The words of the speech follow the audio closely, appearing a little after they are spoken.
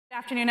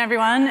Afternoon,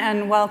 everyone,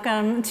 and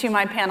welcome to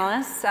my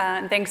panelists.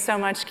 Thanks so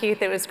much,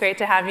 Keith. It was great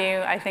to have you.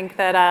 I think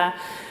that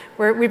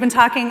we've been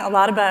talking a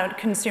lot about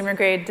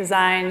consumer-grade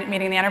design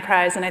meeting the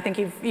enterprise, and I think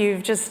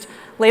you've just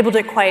labeled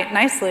it quite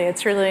nicely.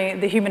 It's really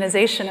the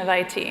humanization of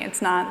IT.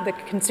 It's not the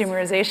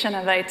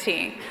consumerization of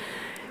IT.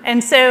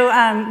 And so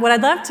what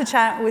I'd love to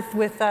chat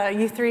with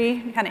you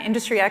three kind of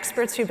industry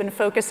experts who've been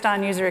focused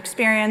on user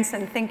experience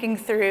and thinking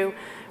through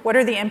what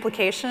are the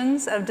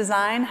implications of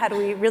design? How do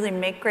we really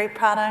make great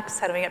products?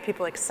 How do we get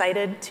people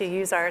excited to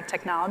use our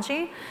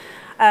technology?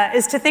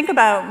 Is to think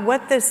about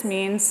what this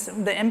means,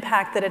 the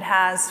impact that it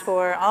has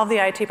for all the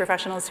IT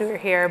professionals who are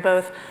here,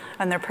 both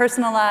on their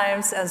personal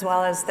lives as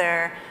well as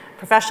their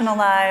professional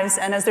lives,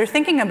 and as they're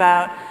thinking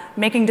about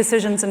making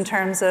decisions in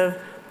terms of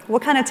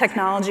what kind of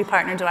technology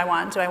partner do I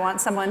want? Do I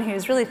want someone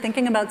who's really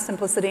thinking about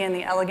simplicity and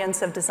the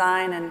elegance of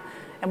design, and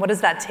what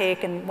does that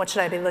take, and what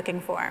should I be looking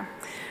for?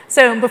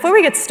 So before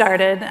we get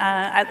started,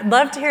 I'd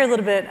love to hear a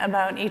little bit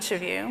about each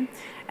of you.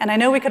 And I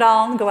know we could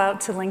all go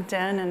out to LinkedIn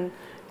and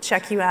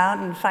check you out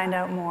and find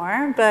out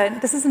more,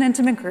 but this is an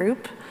intimate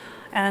group.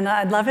 And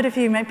I'd love it if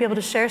you might be able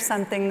to share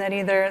something that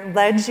either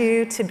led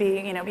you to be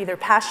either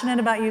passionate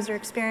about user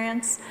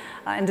experience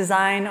and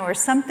design, or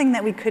something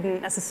that we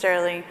couldn't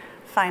necessarily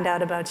find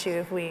out about you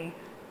if we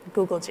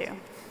Googled you.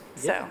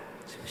 Yeah.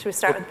 So should we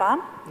start with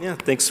Bob? Yeah,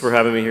 thanks for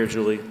having me here,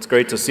 Julie. It's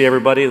great to see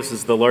everybody. This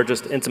is the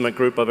largest intimate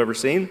group I've ever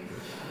seen.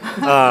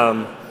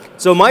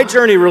 So my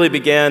journey really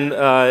began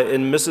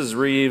in Mrs.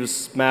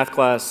 Reeves' math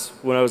class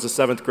when I was a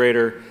 7th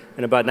grader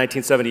in about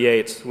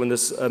 1978, when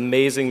this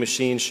amazing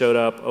machine showed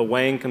up, a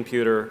Wang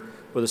computer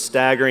with a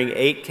staggering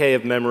 8K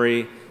of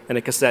memory and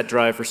a cassette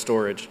drive for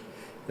storage.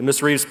 And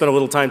Ms. Reeves spent a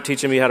little time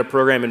teaching me how to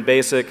program in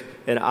BASIC,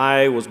 and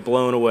I was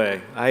blown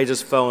away. I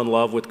just fell in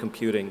love with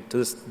computing. To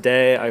this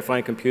day, I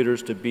find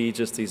computers to be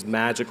just these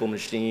magical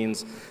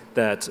machines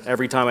that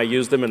every time I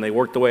use them and they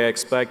work the way I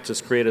expect,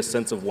 just create a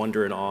sense of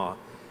wonder and awe.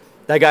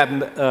 That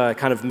got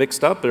kind of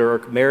mixed up or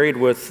married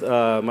with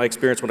my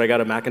experience when I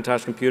got a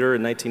Macintosh computer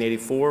in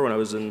 1984 when I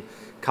was in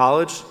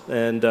college.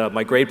 And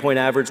my grade point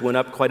average went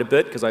up quite a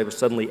bit because I was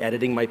suddenly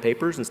editing my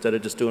papers instead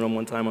of just doing them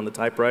one time on the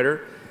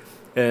typewriter.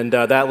 And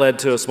that led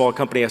to a small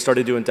company. I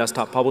started doing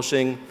desktop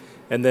publishing.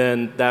 And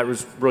then that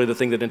was really the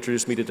thing that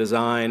introduced me to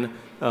design,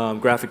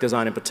 graphic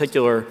design in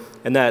particular.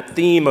 And that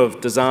theme of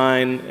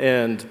design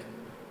and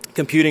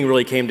computing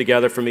really came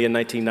together for me in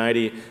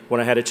 1990 when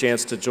I had a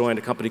chance to join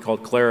a company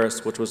called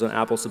Claris, which was an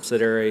Apple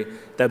subsidiary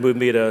that moved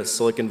me to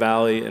Silicon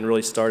Valley and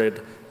really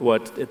started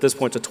what, at this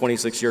point, is a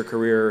 26-year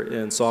career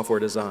in software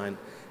design.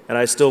 And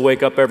I still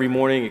wake up every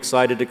morning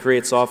excited to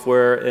create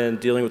software and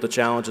dealing with the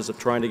challenges of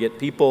trying to get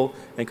people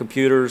and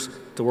computers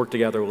to work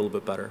together a little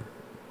bit better.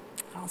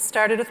 All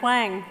started with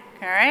Wang.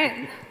 All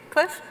right.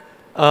 Cliff?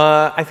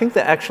 I think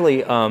that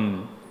actually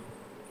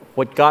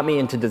what got me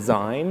into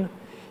design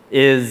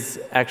is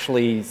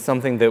actually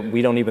something that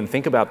we don't even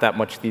think about that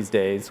much these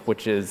days,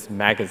 which is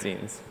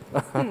magazines.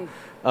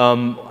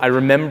 I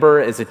remember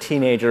as a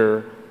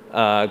teenager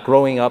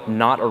growing up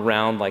not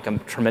around like a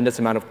tremendous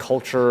amount of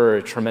culture or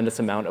a tremendous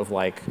amount of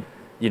I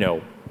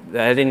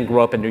didn't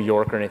grow up in New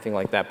York or anything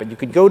like that, but you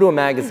could go to a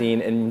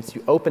magazine, and once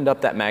you opened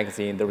up that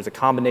magazine, there was a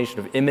combination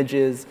of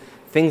images,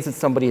 things that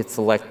somebody had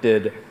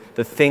selected,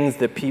 the things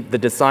that the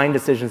design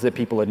decisions that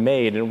people had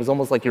made, and it was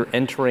almost like you're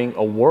entering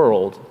a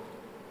world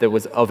that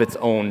was of its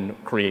own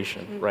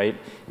creation, right?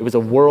 It was a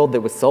world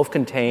that was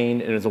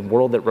self-contained, and it was a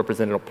world that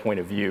represented a point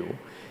of view.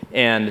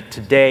 And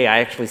today, I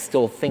actually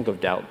still think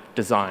of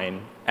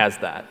design as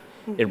that.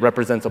 It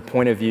represents a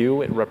point of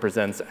view, it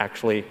represents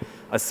actually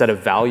a set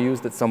of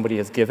values that somebody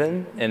has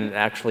given, and it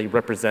actually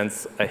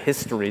represents a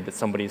history that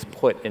somebody's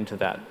put into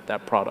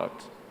that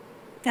product.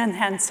 And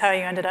hence how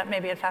you ended up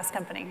maybe at Fast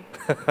Company.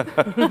 Yes.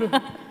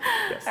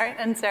 All right,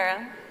 and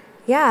Sarah?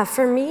 Yeah,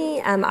 for me,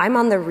 I'm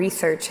on the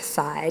research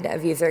side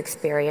of user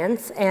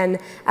experience. And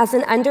as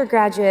an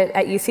undergraduate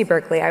at UC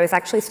Berkeley, I was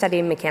actually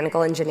studying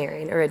mechanical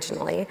engineering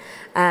originally.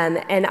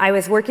 And I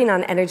was working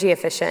on energy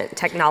efficient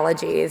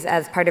technologies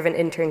as part of an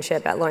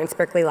internship at Lawrence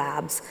Berkeley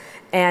Labs.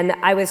 And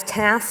I was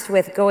tasked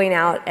with going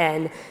out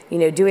and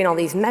doing all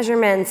these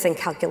measurements and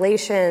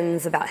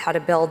calculations about how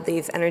to build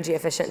these energy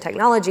efficient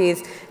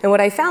technologies. And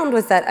what I found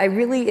was that I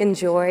really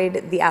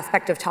enjoyed the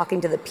aspect of talking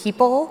to the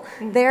people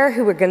there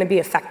who were going to be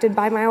affected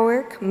by my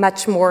work,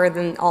 much more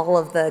than all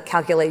of the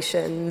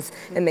calculations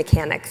and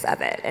mechanics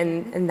of it.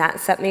 And that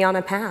set me on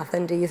a path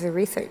into user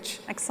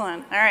research.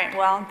 Excellent. All right.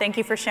 Well, thank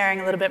you for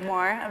sharing a little bit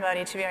more about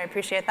each of you. I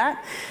appreciate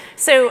that.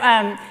 So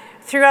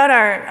throughout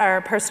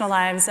our personal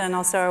lives and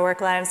also our work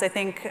lives, I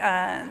think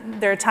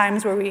there are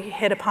times where we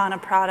hit upon a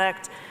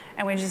product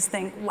and we just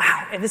think,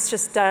 wow, if this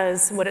just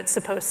does what it's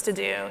supposed to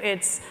do.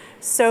 It's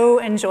so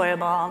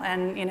enjoyable.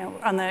 And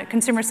on the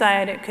consumer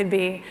side, it could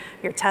be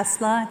your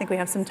Tesla. I think we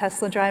have some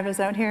Tesla drivers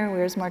out here.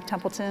 Where's Mark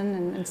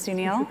Templeton and Stu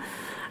Neal?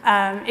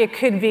 It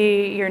could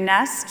be your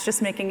Nest,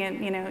 just making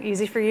it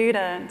easy for you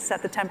to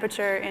set the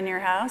temperature in your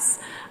house.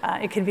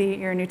 It could be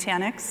your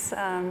Nutanix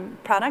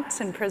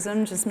product and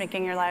Prism, just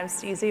making your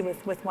lives easy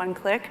with one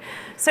click.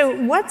 So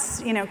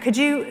could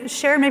you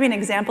share maybe an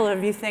example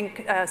of, you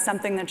think,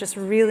 something that just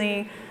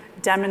really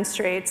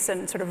demonstrates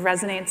and sort of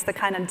resonates the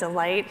kind of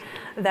delight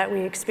that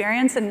we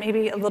experience, and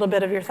maybe a little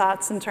bit of your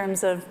thoughts in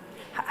terms of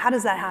how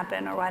does that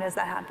happen, or why does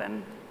that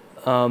happen?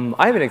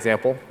 I have an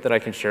example that I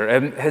can share.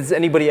 Has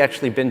anybody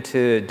actually been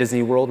to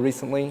Disney World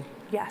recently?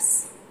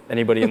 Yes.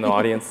 Anybody in the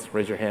audience?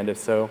 Raise your hand if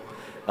so.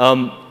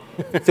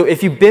 So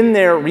if you've been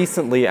there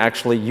recently,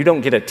 actually, you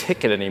don't get a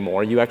ticket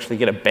anymore. You actually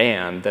get a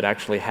band that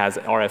actually has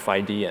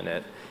RFID in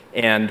it.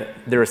 And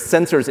there are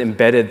sensors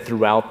embedded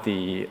throughout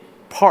the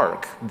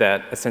park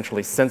that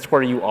essentially sense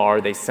where you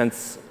are. They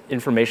sense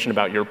information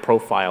about your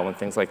profile and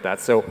things like that.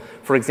 So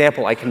for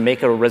example, I can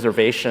make a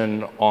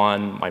reservation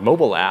on my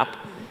mobile app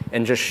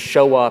and just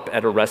show up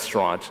at a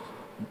restaurant,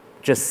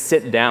 just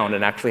sit down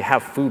and actually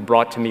have food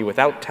brought to me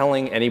without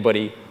telling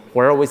anybody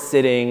where I was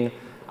sitting.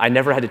 I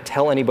never had to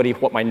tell anybody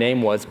what my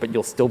name was, but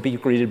you'll still be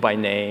greeted by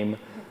name.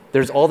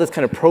 There's all this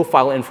kind of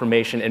profile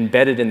information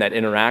embedded in that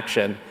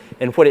interaction.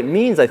 And what it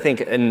means, I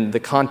think, in the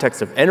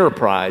context of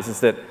enterprise is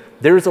that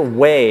there's a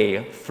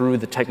way through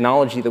the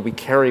technology that we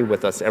carry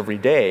with us every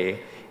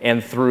day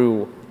and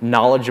through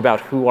knowledge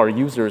about who our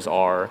users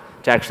are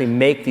to actually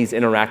make these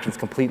interactions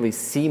completely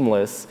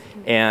seamless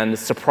and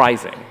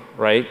surprising,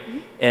 right?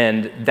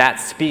 And that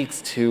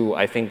speaks to,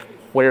 I think,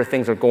 where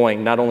things are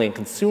going, not only in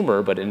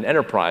consumer, but in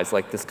enterprise,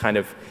 like this kind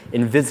of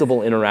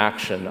invisible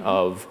interaction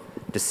of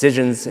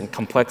decisions and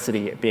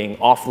complexity being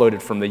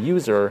offloaded from the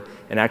user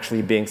and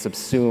actually being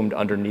subsumed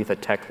underneath a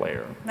tech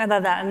layer. I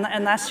love that.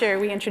 And last year,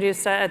 we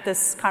introduced at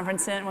this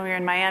conference when we were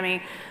in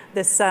Miami,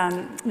 this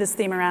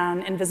theme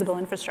around invisible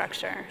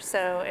infrastructure.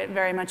 So it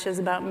very much is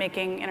about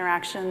making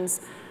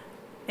interactions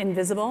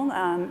invisible,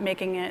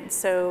 making it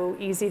so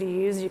easy to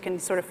use. You can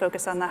sort of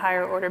focus on the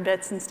higher order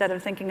bits instead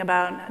of thinking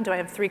about, do I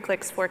have 3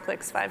 clicks, 4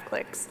 clicks, 5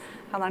 clicks?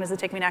 How long does it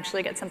take me to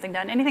actually get something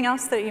done? Anything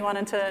else that you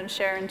wanted to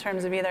share in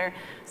terms of either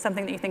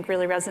something that you think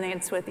really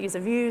resonates with ease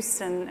of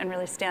use and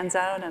really stands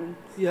out?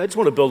 Yeah, I just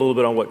want to build a little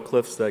bit on what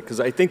Cliff said,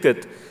 because I think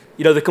that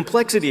the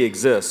complexity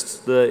exists.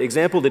 The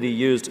example that he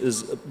used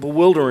is a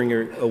bewildering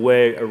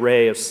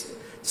array of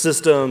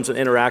systems and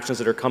interactions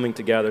that are coming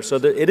together. So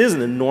it is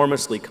an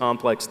enormously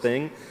complex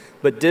thing.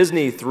 But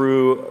Disney,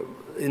 through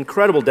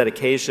incredible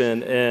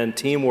dedication and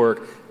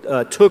teamwork,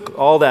 took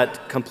all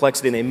that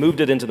complexity and they moved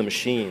it into the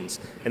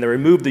machines, and they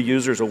removed the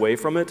users away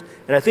from it.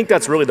 And I think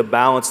that's really the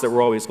balance that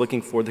we're always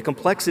looking for. The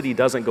complexity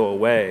doesn't go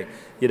away.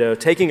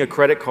 Taking a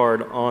credit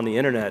card on the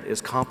internet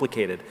is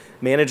complicated.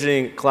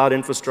 Managing cloud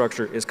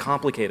infrastructure is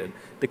complicated.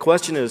 The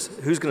question is,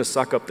 who's going to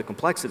suck up the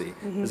complexity?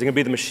 Mm-hmm. Is it going to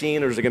be the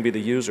machine, or is it going to be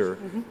the user?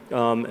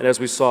 Mm-hmm. And as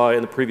we saw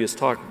in the previous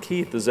talk,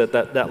 Keith, is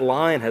that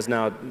line has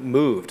now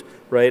moved.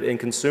 Right? And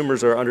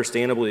consumers are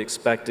understandably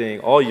expecting,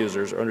 all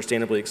users are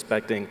understandably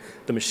expecting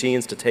the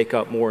machines to take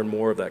up more and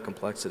more of that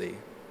complexity.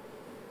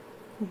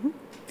 Mm-hmm.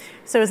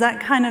 So is that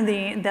kind of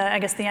I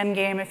guess the end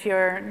game if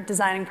you're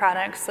designing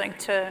products, like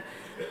to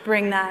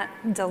bring that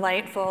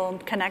delightful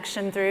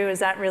connection through? Is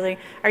that really,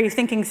 are you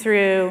thinking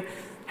through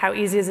how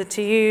easy is it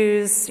to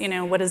use?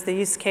 What is the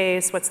use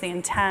case? What's the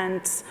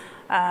intent?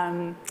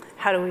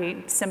 How do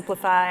we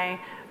simplify?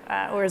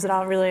 Or is it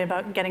all really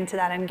about getting to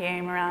that end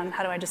game around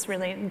how do I just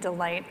really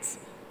delight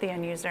the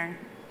end user?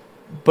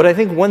 But I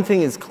think one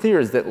thing is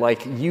clear is that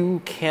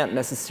you can't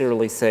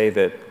necessarily say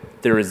that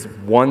there is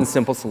one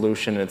simple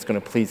solution and it's going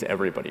to please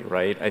everybody,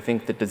 right? I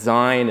think that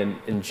design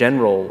in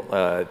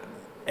general,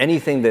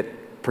 anything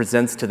that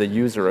presents to the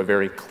user a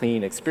very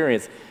clean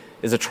experience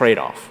is a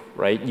trade-off,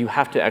 right? You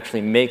have to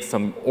actually make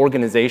some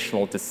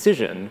organizational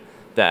decision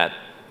that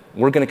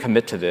we're going to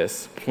commit to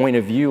this point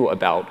of view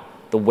about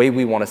the way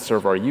we want to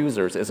serve our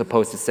users, as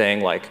opposed to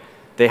saying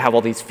they have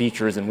all these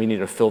features and we need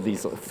to fill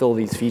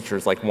these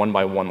features one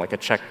by one, like a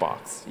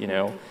checkbox.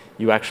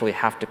 You actually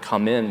have to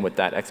come in with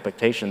that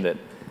expectation that,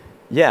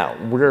 yeah,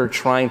 we're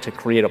trying to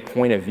create a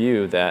point of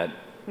view that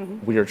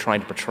we are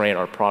trying to portray in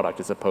our product,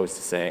 as opposed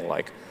to saying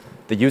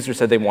the user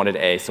said they wanted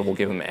A, so we'll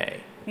give them A.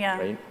 Yeah.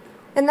 Right?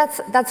 And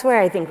that's where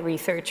I think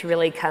research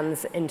really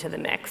comes into the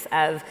mix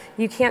of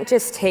you can't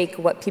just take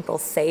what people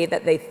say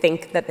that they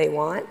think that they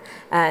want.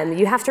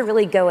 You have to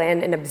really go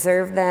in and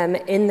observe them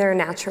in their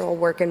natural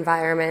work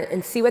environment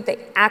and see what they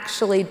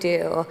actually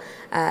do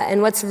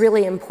and what's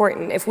really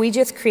important. If we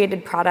just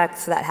created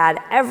products that had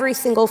every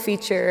single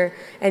feature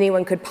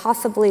anyone could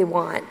possibly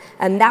want,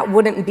 and that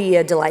wouldn't be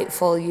a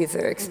delightful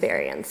user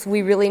experience.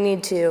 We really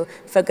need to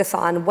focus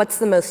on what's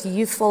the most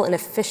useful and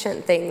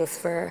efficient things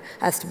for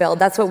us to build.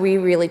 That's what we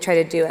really try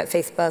to do at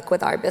Facebook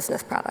with our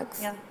business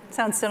products. Yeah.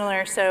 sounds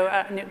similar.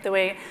 So the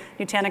way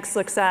Nutanix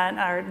looks at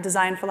our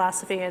design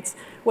philosophy, it's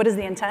what is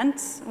the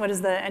intent? What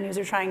is the end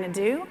user trying to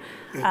do?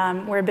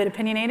 We're a bit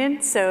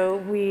opinionated, so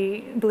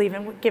we believe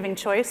in giving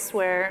choice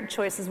where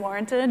choice is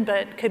warranted,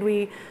 but could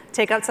we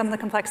take out some of the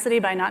complexity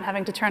by not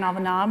having to turn all the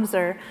knobs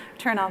or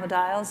turn all the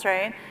dials,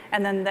 right?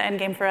 And then the end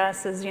game for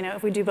us is,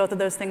 if we do both of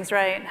those things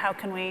right, how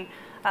can we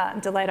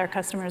delight our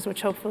customers,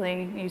 which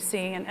hopefully you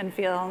see and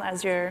feel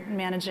as you're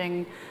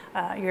managing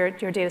your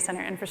data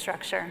center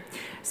infrastructure.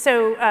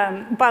 So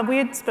Bob, we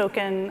had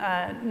spoken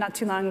not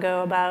too long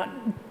ago about,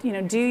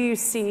 do you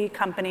see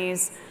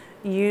companies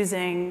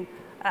using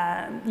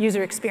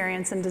user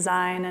experience and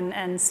design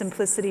and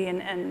simplicity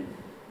and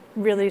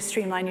really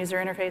streamlined user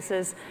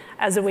interfaces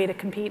as a way to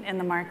compete in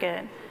the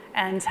market?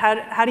 And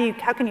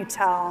how can you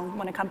tell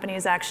when a company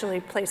is actually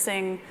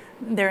placing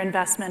their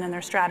investment and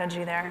their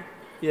strategy there?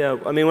 Yeah,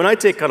 I mean, when I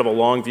take kind of a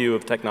long view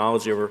of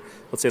technology over,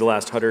 let's say, the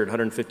last 100,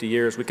 150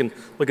 years, we can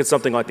look at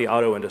something like the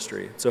auto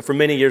industry. So for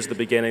many years at the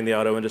beginning, the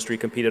auto industry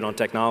competed on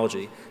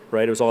technology,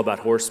 right? It was all about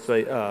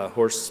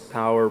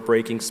horsepower,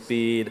 braking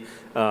speed,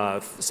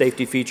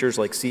 safety features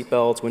like seat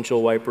belts,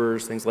 windshield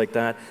wipers, things like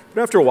that.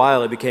 But after a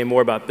while, it became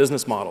more about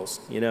business models,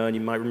 and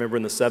you might remember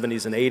in the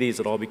 70s and 80s,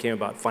 it all became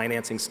about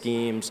financing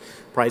schemes,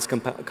 price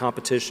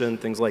competition,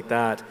 things like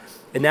that.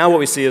 And now what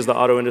we see is the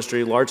auto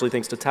industry, largely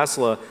thanks to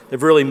Tesla,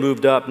 they've really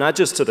moved up, not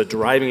just to the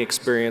driving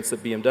experience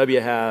that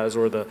BMW has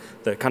or the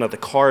kind of the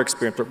car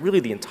experience, but really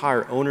the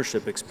entire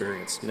ownership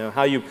experience.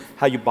 How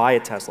you buy a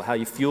Tesla, how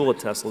you fuel a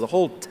Tesla, the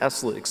whole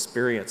Tesla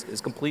experience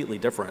is completely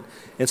different.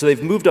 And so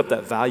they've moved up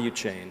that value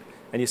chain.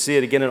 And you see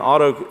it again in the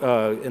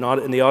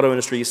auto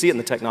industry. You see it in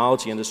the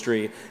technology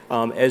industry.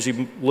 As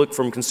you look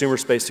from consumer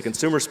space to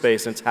consumer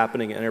space, and it's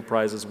happening in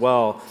enterprise as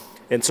well.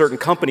 And certain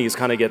companies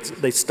kind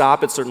of they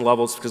stop at certain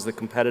levels because the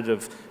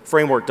competitive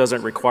framework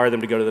doesn't require them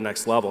to go to the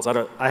next levels.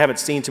 I haven't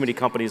seen too many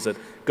companies that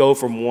go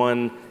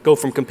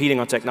from competing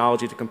on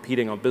technology to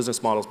competing on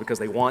business models because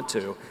they want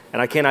to.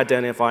 And I can't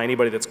identify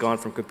anybody that's gone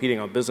from competing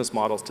on business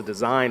models to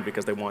design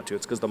because they want to.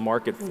 It's because the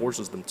market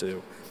forces them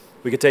to.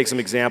 We could take some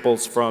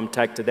examples from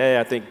tech today.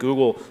 I think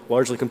Google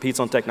largely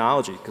competes on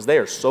technology because they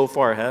are so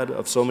far ahead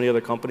of so many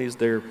other companies.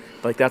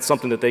 That's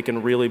something that they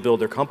can really build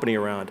their company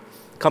around.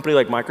 A company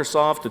like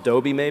Microsoft,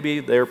 Adobe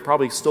maybe, they're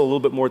probably still a little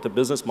bit more at the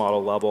business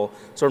model level.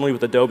 Certainly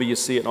with Adobe, you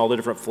see it in all the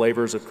different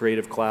flavors of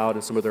Creative Cloud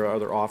and some of their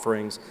other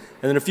offerings.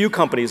 And then a few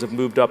companies have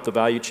moved up the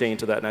value chain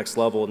to that next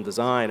level in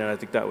design, and I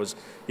think that was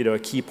a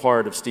key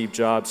part of Steve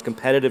Jobs'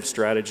 competitive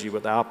strategy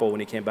with Apple when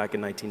he came back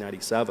in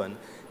 1997.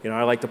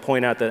 I like to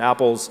point out that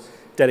Apple's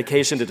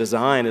dedication to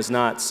design is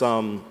not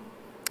some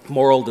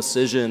moral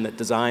decision that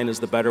design is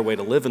the better way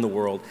to live in the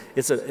world.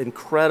 It's an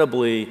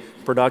incredibly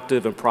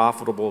productive and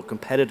profitable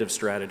competitive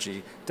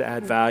strategy to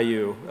add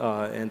value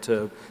and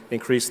to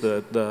increase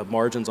the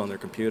margins on their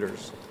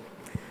computers.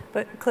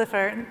 But Cliff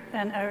and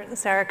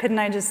Sarah, couldn't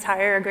I just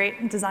hire a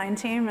great design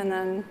team and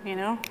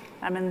then,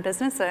 I'm in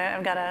business,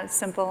 I've got a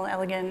simple,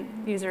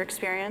 elegant user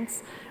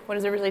experience. What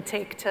does it really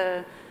take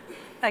to,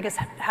 I guess,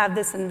 have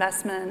this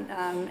investment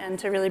and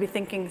to really be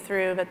thinking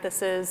through that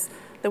this is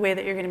the way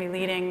that you're going to be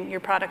leading your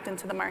product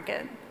into the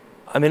market?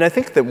 I mean, I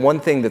think that one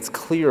thing that's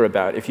clear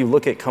about, if you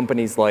look at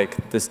companies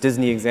like this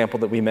Disney example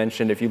that we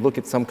mentioned, if you look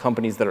at some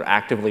companies that are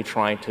actively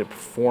trying to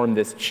perform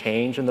this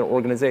change in their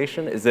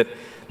organization, is that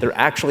there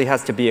actually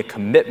has to be a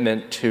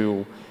commitment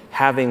to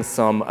having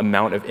some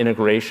amount of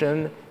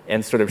integration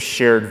and sort of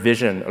shared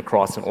vision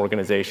across an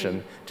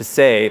organization to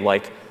say,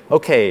 like,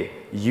 okay,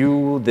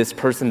 this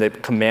person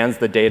that commands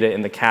the data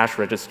in the cash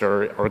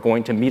register, are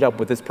going to meet up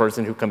with this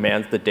person who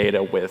commands the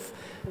data with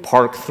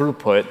park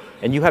throughput,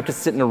 and you have to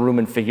sit in a room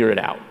and figure it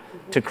out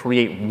to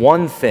create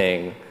one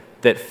thing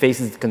that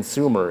faces the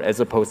consumer as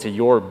opposed to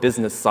your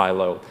business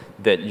silo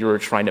that you're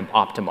trying to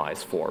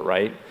optimize for,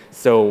 right?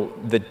 So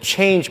the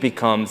change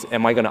becomes,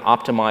 am I going to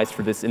optimize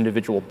for this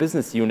individual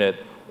business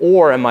unit,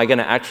 or am I going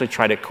to actually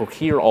try to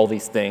cohere all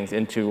these things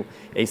into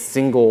a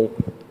single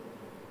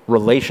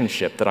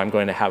relationship that I'm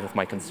going to have with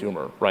my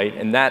consumer, right?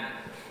 And that,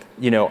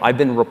 I've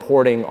been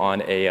reporting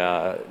on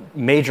a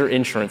major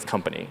insurance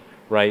company,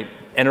 right?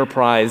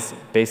 Enterprise,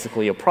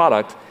 basically a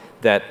product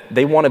that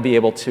they want to be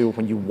able to,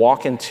 when you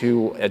walk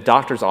into a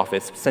doctor's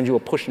office, send you a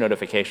push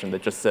notification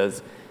that just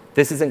says,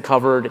 this isn't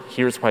covered,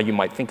 here's how you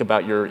might think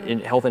about your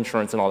health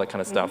insurance and all that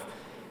kind of stuff.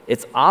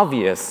 It's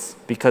obvious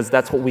because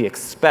that's what we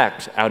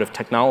expect out of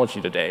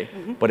technology today,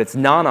 but it's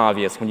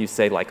non-obvious when you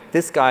say, like,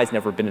 this guy's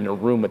never been in a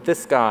room with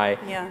this guy,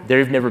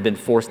 they've never been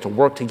forced to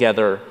work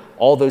together,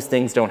 all those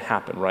things don't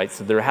happen, right?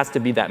 So there has to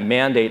be that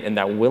mandate and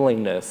that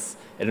willingness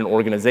at an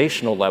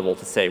organizational level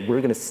to say,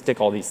 we're going to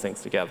stick all these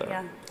things together.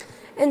 Yeah.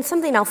 And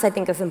something else I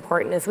think is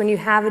important is when you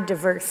have a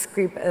diverse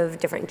group of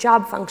different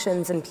job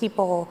functions and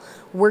people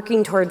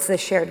working towards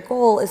this shared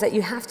goal, is that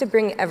you have to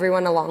bring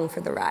everyone along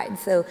for the ride.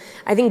 So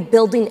I think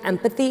building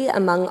empathy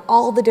among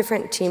all the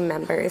different team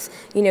members,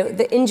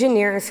 the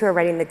engineers who are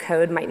writing the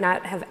code might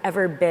not have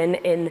ever been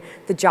in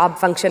the job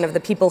function of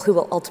the people who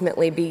will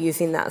ultimately be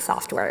using that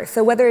software.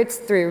 So whether it's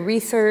through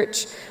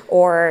research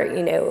or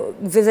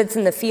visits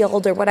in the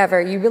field or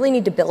whatever, you really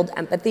need to build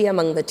empathy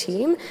among the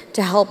team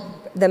to help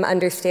them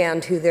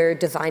understand who they're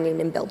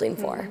designing and building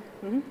for.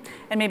 Mm-hmm.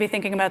 And maybe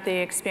thinking about the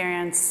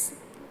experience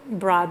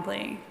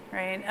broadly,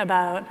 right?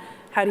 About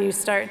how do you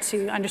start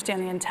to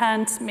understand the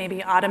intent, maybe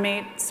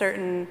automate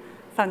certain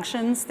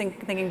functions,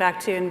 thinking back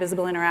to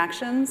invisible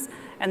interactions,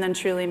 and then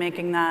truly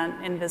making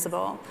that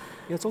invisible.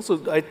 Yeah, it's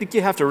also, I think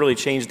you have to really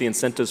change the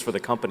incentives for the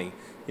company.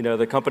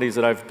 The companies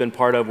that I've been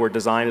part of where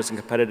design is a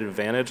competitive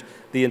advantage,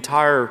 the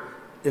entire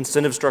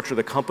incentive structure of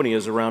the company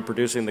is around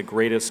producing the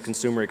greatest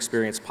consumer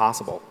experience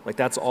possible. Like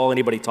that's all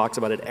anybody talks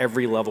about at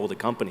every level of the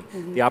company.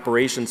 Mm-hmm. The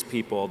operations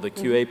people, the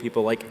QA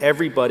people, like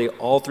everybody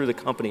all through the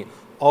company,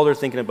 all they're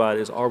thinking about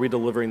is, are we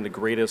delivering the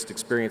greatest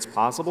experience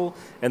possible?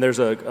 And there's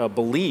a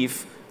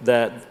belief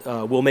that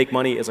we'll make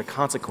money as a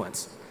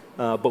consequence.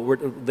 But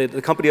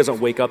the company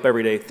doesn't wake up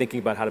every day thinking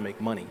about how to make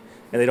money.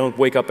 And they don't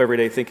wake up every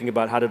day thinking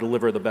about how to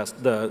deliver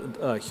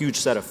the huge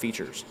set of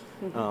features.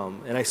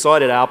 Mm-hmm. And I saw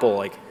it at Apple,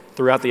 like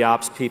throughout the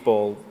ops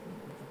people,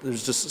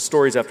 there's just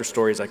stories after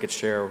stories I could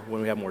share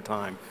when we have more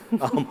time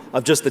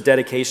of just the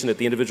dedication at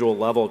the individual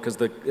level, because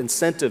the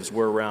incentives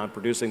were around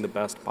producing the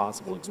best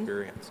possible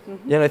experience.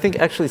 Mm-hmm. Yeah, and I think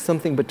actually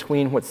something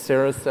between what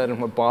Sarah said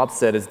and what Bob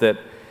said is that,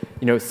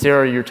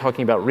 Sarah, you're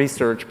talking about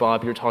research,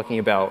 Bob, you're talking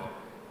about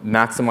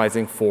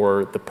maximizing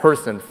for the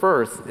person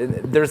first.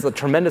 There's a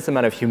tremendous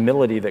amount of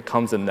humility that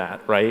comes in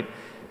that, right?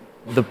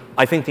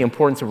 I think the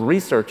importance of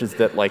research is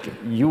that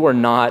you are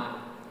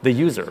not the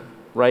user,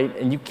 right?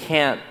 And you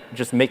can't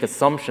just make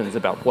assumptions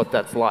about what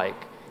that's like.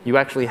 You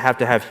actually have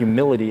to have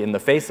humility in the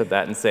face of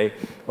that and say,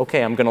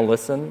 okay, I'm going to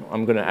listen.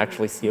 I'm going to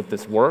actually see if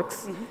this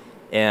works,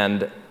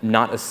 and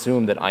not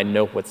assume that I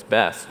know what's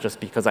best just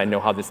because I know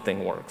how this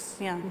thing works.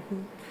 Yeah.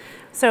 Mm-hmm.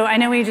 So I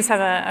know we just have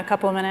a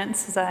couple of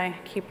minutes as I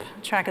keep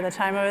track of the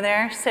time over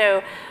there.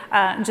 So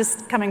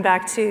just coming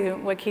back to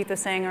what Keith was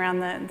saying around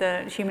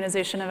the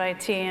humanization of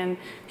IT, and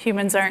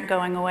humans aren't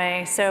going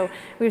away. So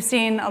we've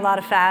seen a lot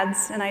of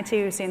fads in IT.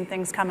 We've seen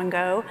things come and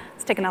go.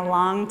 It's taken a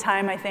long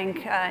time, I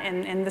think,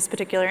 in this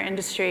particular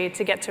industry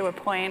to get to a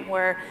point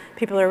where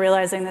people are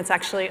realizing that it's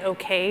actually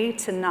okay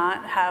to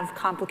not have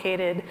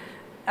complicated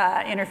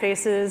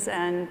interfaces,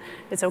 and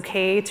it's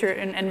okay to,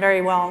 and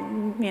very well,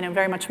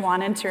 very much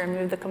wanted to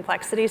remove the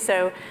complexity.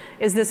 So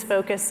is this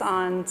focus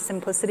on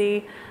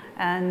simplicity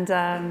and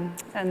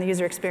the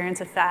user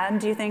experience a fad,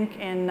 do you think,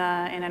 in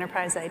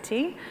enterprise IT?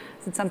 Is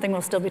it something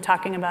we'll still be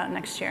talking about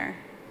next year?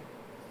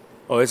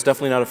 Oh, it's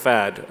definitely not a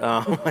fad.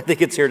 I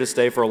think it's here to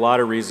stay for a lot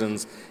of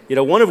reasons.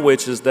 One of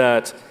which is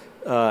that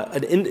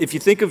if you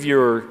think of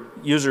your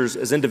users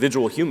as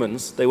individual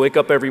humans, they wake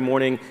up every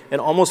morning, and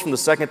almost from the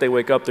second they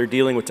wake up, they're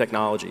dealing with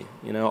technology.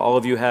 All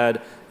of you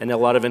had, and a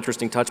lot of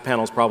interesting touch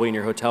panels probably in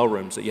your hotel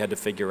rooms that you had to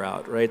figure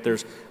out, right?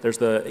 There's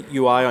the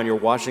UI on your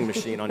washing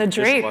machine, on your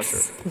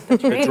dishwasher.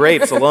 The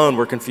drapes alone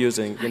were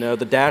confusing.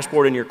 The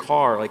dashboard in your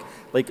car,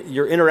 like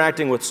you're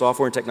interacting with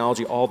software and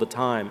technology all the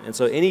time, and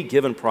so any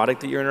given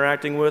product that you're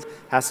interacting with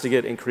has to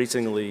get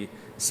increasingly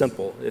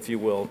simple, if you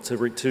will, to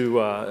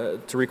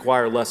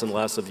require less and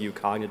less of you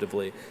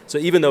cognitively. So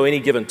even though any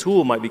given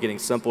tool might be getting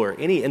simpler,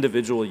 any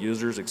individual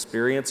user's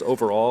experience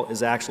overall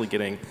is actually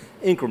getting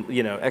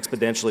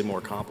exponentially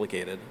more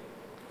complicated.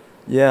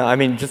 Yeah, I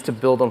mean, just to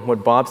build on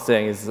what Bob's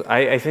saying, is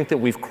I think that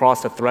we've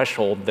crossed a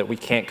threshold that we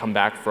can't come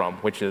back from,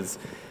 which is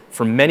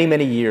for many,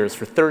 many years,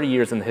 for 30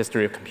 years in the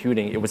history of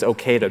computing, it was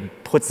okay to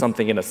put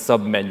something in a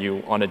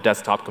submenu on a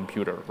desktop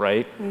computer,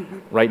 right? Mm-hmm.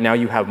 Right now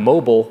you have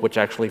mobile, which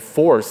actually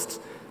forced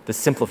the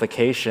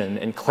simplification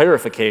and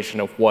clarification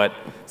of what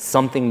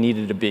something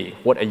needed to be,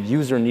 what a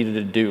user needed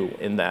to do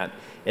in that.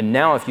 And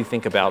now if you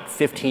think about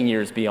 15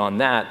 years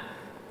beyond that,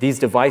 these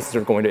devices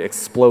are going to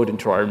explode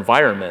into our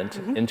environment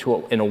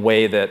in a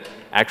way that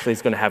actually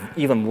is going to have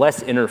even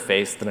less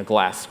interface than a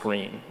glass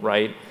screen,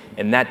 right?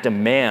 And that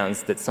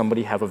demands that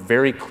somebody have a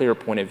very clear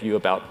point of view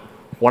about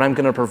what I'm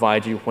going to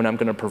provide you, when I'm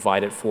going to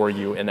provide it for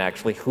you, and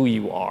actually who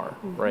you are,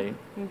 right?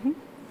 Mm-hmm.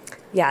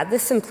 Yeah,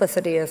 this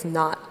simplicity is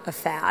not a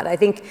fad. I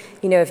think,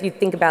 if you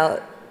think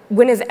about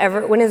when is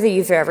a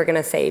user ever going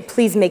to say,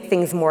 please make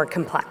things more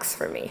complex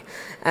for me,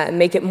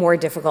 make it more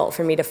difficult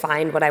for me to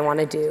find what I want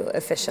to do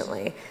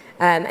efficiently?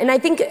 And I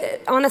think,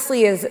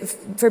 honestly, is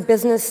for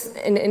business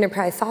and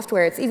enterprise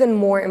software, it's even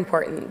more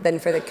important than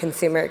for the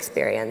consumer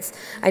experience.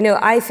 I know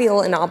I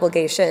feel an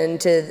obligation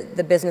to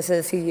the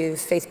businesses who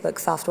use Facebook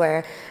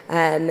software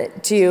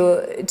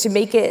to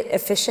make it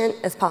efficient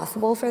as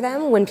possible for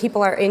them when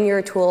people are in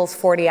your tools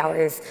 40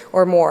 hours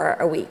or more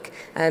a week.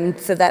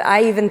 So that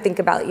I even think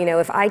about,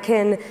 if I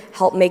can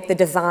help make the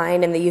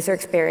design and the user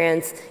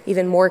experience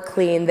even more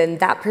clean, then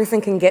that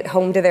person can get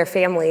home to their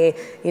family,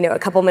 a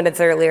couple minutes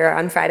earlier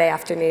on Friday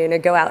afternoon or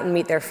go out and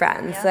meet their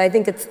friends. Yeah. So I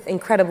think it's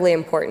incredibly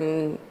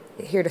important,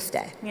 here to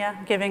stay. Yeah,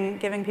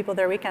 giving people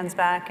their weekends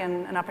back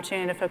and an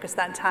opportunity to focus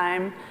that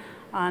time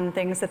on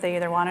things that they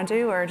either want to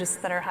do or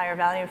just that are higher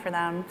value for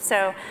them.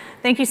 So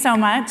thank you so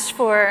much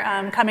for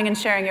coming and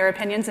sharing your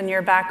opinions and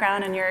your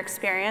background and your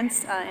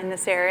experience in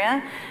this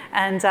area.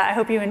 And I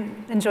hope you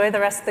enjoy the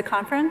rest of the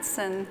conference,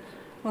 and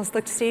we'll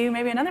look to see you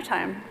maybe another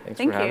time. Thanks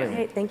Thank for you. having me.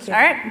 Great, thank you.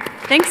 All right,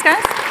 thanks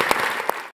guys.